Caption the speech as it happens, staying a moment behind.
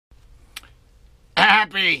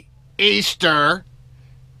Happy Easter,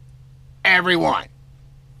 everyone.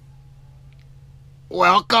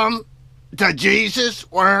 Welcome to Jesus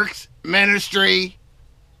Works Ministry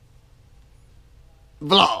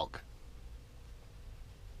vlog.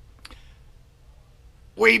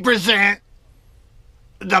 We present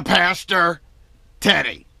the Pastor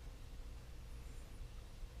Teddy.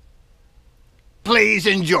 Please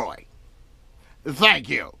enjoy. Thank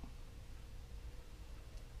you.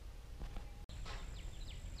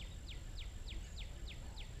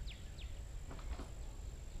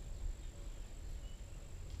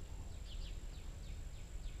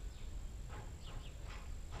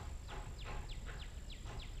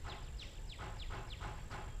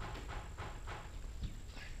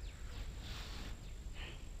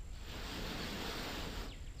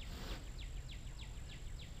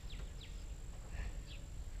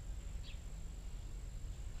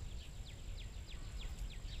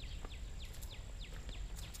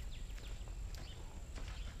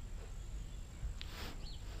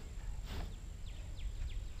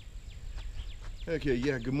 Okay,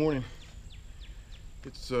 yeah, good morning.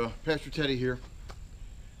 It's Pastor Teddy here.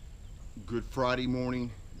 Good Friday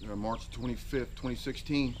morning, March 25th,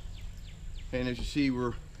 2016. And as you see,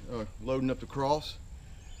 we're loading up the cross.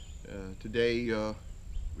 Today,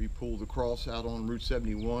 we pulled the cross out on Route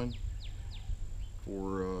 71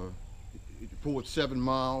 for, you pull it 7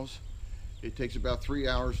 miles. It takes about 3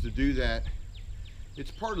 hours to do that.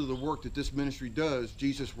 It's part of the work that this ministry does,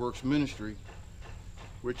 Jesus Works Ministry,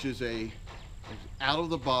 which is a out of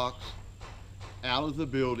the box, out of the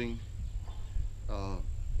building,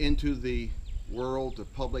 into the world, the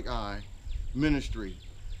public eye ministry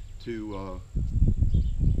to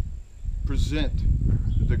present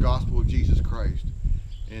the gospel of Jesus Christ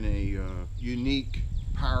in a unique,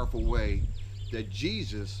 powerful way that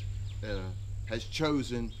Jesus has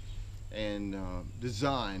chosen and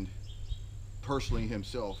designed personally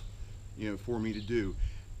himself, for me to do.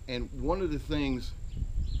 And one of the things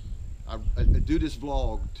I do this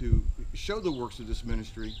vlog to show the works of this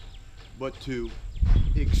ministry, but to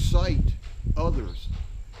excite others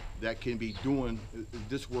that can be doing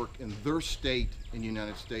this work in their state in the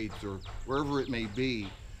United States or wherever it may be.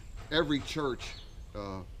 Every church,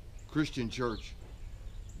 Christian church,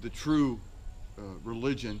 the true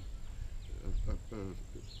religion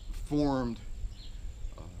formed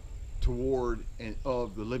toward and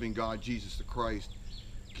of the living God, Jesus the Christ,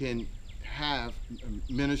 can have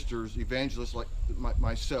ministers, evangelists like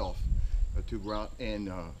myself to go out and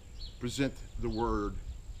present the word,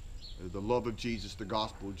 the love of Jesus, the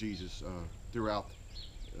gospel of Jesus throughout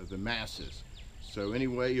the masses. So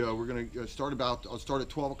anyway, we're going to I'll start at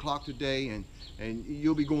 12 o'clock today, and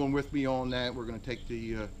you'll be going with me on that. We're going to take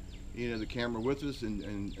the the camera with us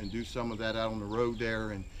and do some of that out on the road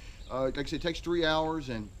there. And like I said, it takes 3 hours,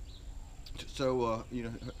 and so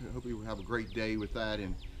I hope you have a great day with that.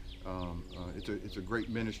 And it's a great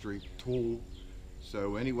ministry tool.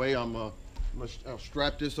 So anyway, I'll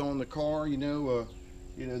strap this on the car.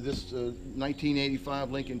 This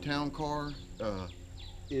 1985 Lincoln Town Car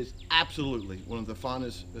is absolutely one of the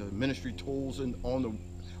finest ministry tools on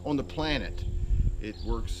the planet. It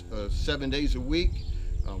works 7 days a week,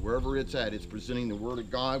 wherever it's at. It's presenting the Word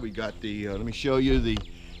of God. We got the let me show you the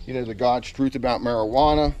the God's truth about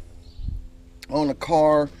marijuana on the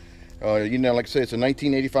car. Like I said, it's a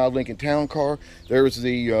 1985 Lincoln Town Car. There's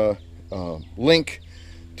the link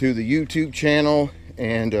to the YouTube channel,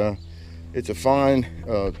 and it's a fine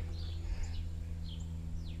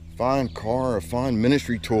car, a fine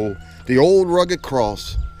ministry tool. The old rugged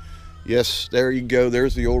cross. Yes, there you go.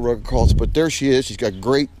 There's the old rugged cross. But there she is. She's got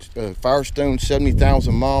great Firestone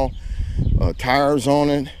 70,000 mile tires on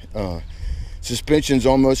it. Suspension's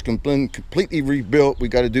almost completely rebuilt. We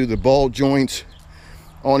got to do the ball joints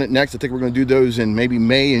on it next. I think we're going to do those in maybe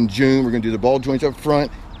May and June. We're going to do the ball joints up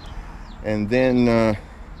front, and then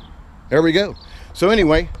there we go. So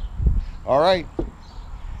anyway, all right,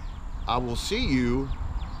 I will see you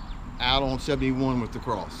out on 71 with the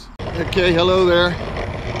cross. Okay, hello there.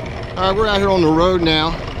 All right, we're out here on the road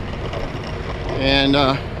now, and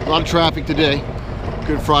a lot of traffic today.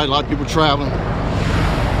 Good Friday, a lot of people traveling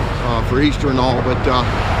for Easter and all, but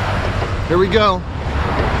here we go.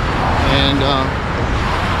 And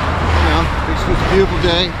it's just a beautiful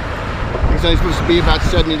day. It's only supposed to be about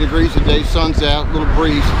 70 degrees today. Sun's out, a little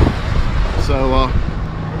breeze. So,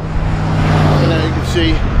 you can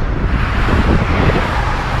see.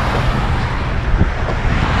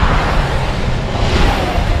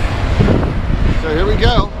 So here we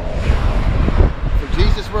go. For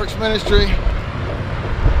Jesus Works Ministry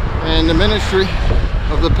and the ministry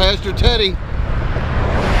of the Pastor Teddy.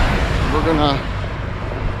 We're gonna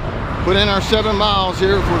put in our 7 miles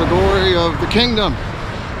here for the glory of the kingdom.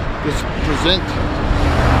 Just present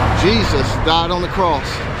Jesus died on the cross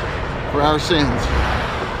for our sins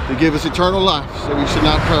to give us eternal life so we should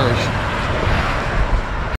not perish.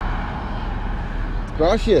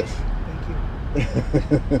 Gracias. Thank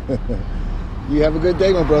you. You have a good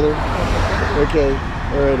day, my brother. Okay,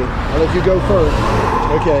 alrighty. I'll let you go first.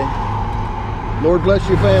 Okay. Lord bless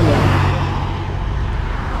your family.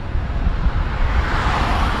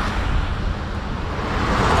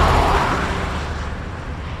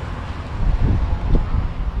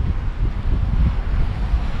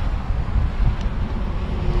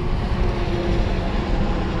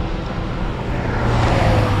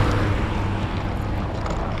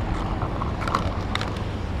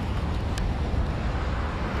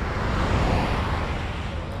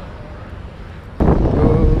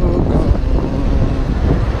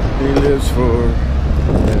 Lives forevermore.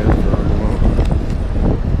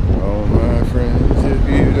 Oh, my friends, if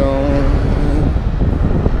you don't.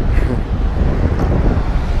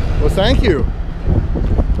 Well, thank you.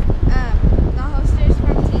 The hostess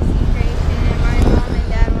from TC Creation and my mom and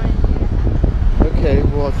dad wanted you to have that. Okay,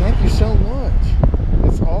 well, thank you so much.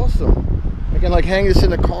 It's awesome. I can like hang this in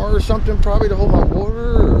the car or something, probably to hold my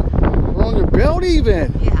water, or on your belt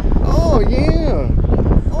even. Yeah. Oh, yeah.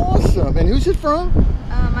 Awesome. And who's it from?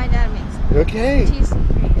 My dad makes it. Okay. TC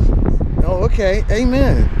Creations. Oh, okay.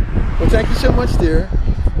 Amen. Well, thank you so much, dear.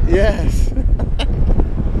 Yes.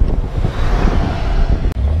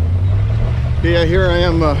 Yeah, here I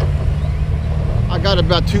am. I got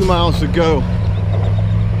about 2 miles to go.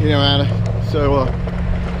 You know, Anna. So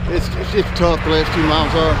it's tough. The last 2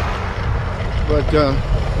 miles are, but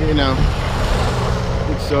you know,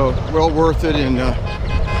 it's well worth it, and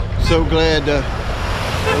so glad. A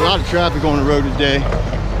lot of traffic on the road today.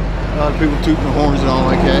 A lot of people tooting the horns and all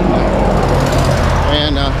like that.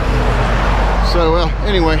 And so, well,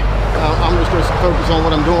 anyway, I'm just going to focus on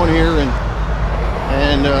what I'm doing here,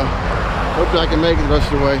 and hopefully I can make it the rest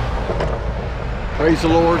of the way. Praise the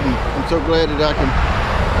Lord, and I'm so glad that I can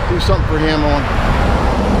do something for Him.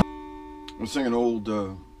 I'm going to sing an old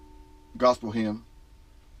gospel hymn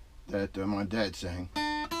that my dad sang.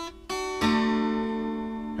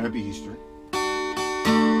 Happy Easter.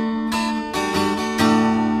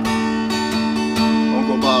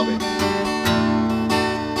 Uncle Bobby.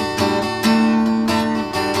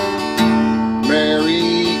 Mary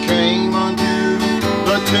came unto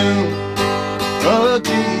the tomb of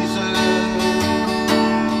Jesus,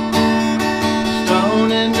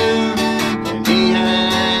 stone and new, and He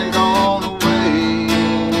had gone away.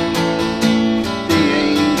 The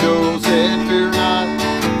angel said, "Fear not,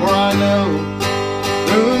 for I know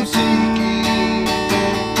whom seek ye,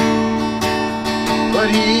 but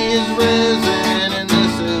He is risen, and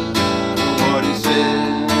this is what He said.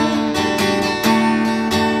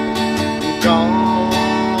 Gone,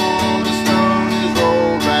 the stone is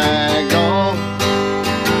rolled back, gone,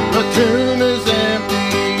 the tomb is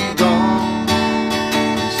empty, gone,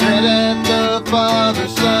 set at the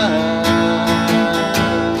Father's side.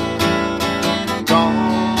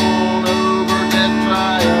 Gone, over death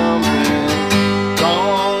triumphant,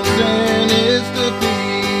 gone, sin is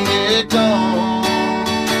defeated, gone,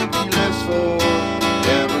 He lives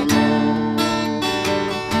forevermore.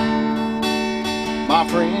 My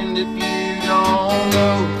friend, if you don't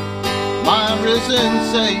know my risen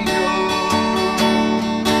Savior,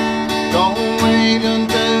 don't wait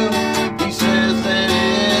until He says that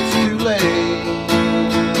it's too late.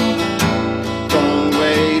 Don't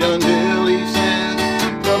wait until He says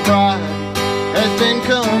the bride has been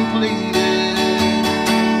completed.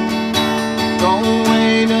 Don't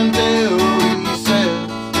wait until He says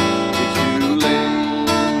it's too late.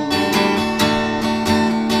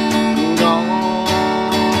 Gone,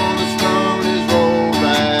 the stone is rolled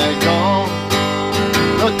back, gone,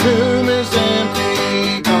 the tomb is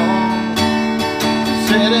empty, gone,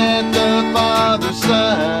 sit at the Father's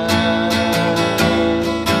side.